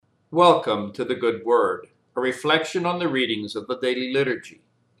Welcome to the Good Word, a reflection on the readings of the daily liturgy.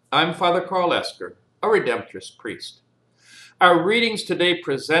 I'm Father Karl Esker, a Redemptorist priest. Our readings today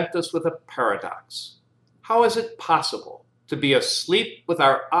present us with a paradox. How is it possible to be asleep with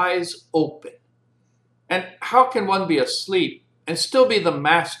our eyes open? And how can one be asleep and still be the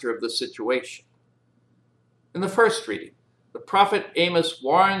master of the situation? In the first reading, the prophet Amos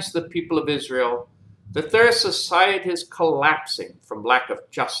warns the people of Israel that their society is collapsing from lack of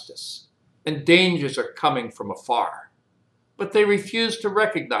justice, and dangers are coming from afar, but they refuse to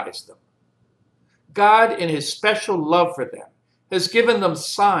recognize them. God, in his special love for them, has given them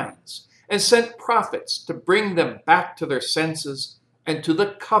signs and sent prophets to bring them back to their senses and to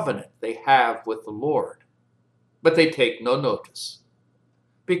the covenant they have with the Lord. But they take no notice.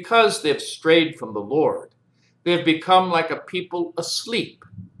 Because they have strayed from the Lord, they have become like a people asleep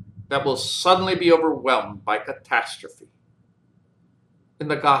that will suddenly be overwhelmed by catastrophe. In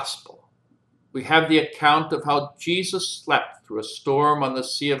the Gospel, we have the account of how Jesus slept through a storm on the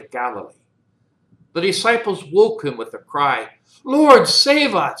Sea of Galilee. The disciples woke him with the cry, "Lord,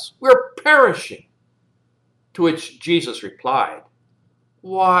 save us! We're perishing!" To which Jesus replied,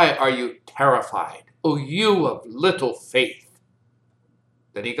 "Why are you terrified, O you of little faith?"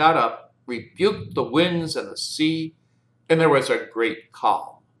 Then he got up, rebuked the winds and the sea, and there was a great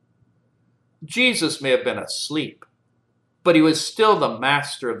calm. Jesus may have been asleep, but he was still the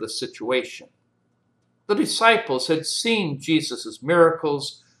master of the situation. The disciples had seen Jesus'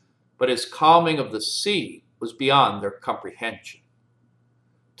 miracles, but his calming of the sea was beyond their comprehension.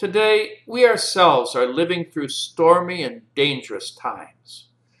 Today, we ourselves are living through stormy and dangerous times.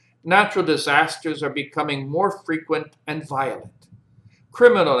 Natural disasters are becoming more frequent and violent.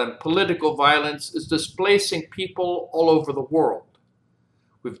 Criminal and political violence is displacing people all over the world.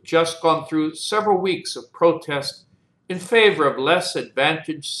 We've just gone through several weeks of protest in favor of less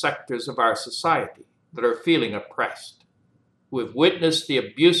advantaged sectors of our society that are feeling oppressed. We've witnessed the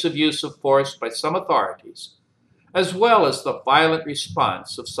abusive use of force by some authorities, as well as the violent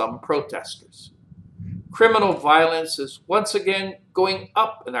response of some protesters. Criminal violence is once again going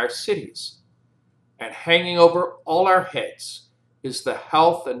up in our cities, and hanging over all our heads is the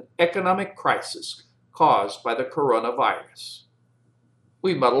health and economic crisis caused by the coronavirus.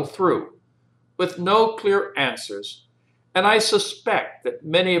 We muddle through with no clear answers, and I suspect that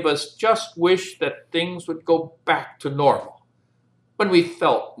many of us just wish that things would go back to normal when we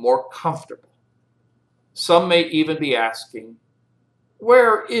felt more comfortable. Some may even be asking,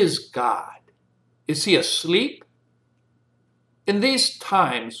 where is God? Is he asleep? In these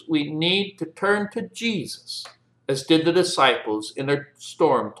times, we need to turn to Jesus, as did the disciples in their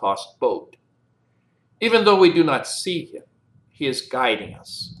storm-tossed boat. Even though we do not see him, he is guiding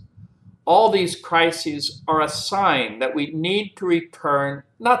us. All these crises are a sign that we need to return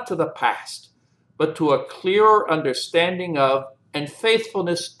not to the past, but to a clearer understanding of and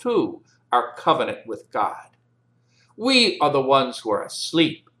faithfulness to our covenant with God. We are the ones who are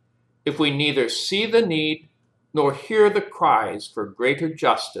asleep if we neither see the need nor hear the cries for greater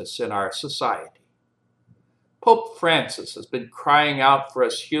justice in our society. Pope Francis has been crying out for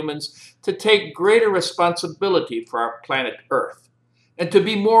us humans to take greater responsibility for our planet Earth and to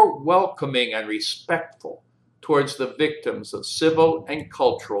be more welcoming and respectful towards the victims of civil and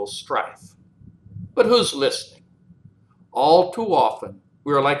cultural strife. But who's listening? All too often,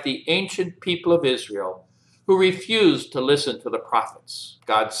 we are like the ancient people of Israel who refused to listen to the prophets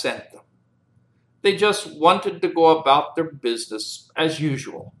God sent them. They just wanted to go about their business as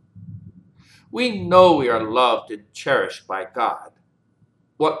usual. We know we are loved and cherished by God.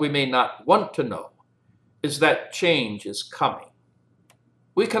 What we may not want to know is that change is coming.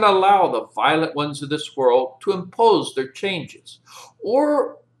 We can allow the violent ones of this world to impose their changes,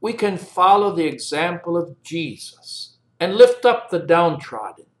 or we can follow the example of Jesus and lift up the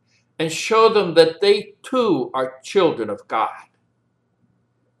downtrodden and show them that they too are children of God.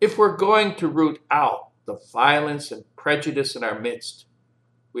 If we're going to root out the violence and prejudice in our midst,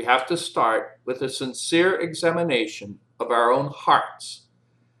 we have to start with a sincere examination of our own hearts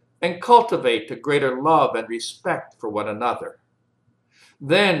and cultivate a greater love and respect for one another.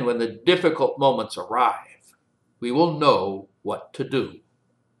 Then, when the difficult moments arrive, we will know what to do.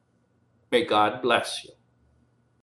 May God bless you.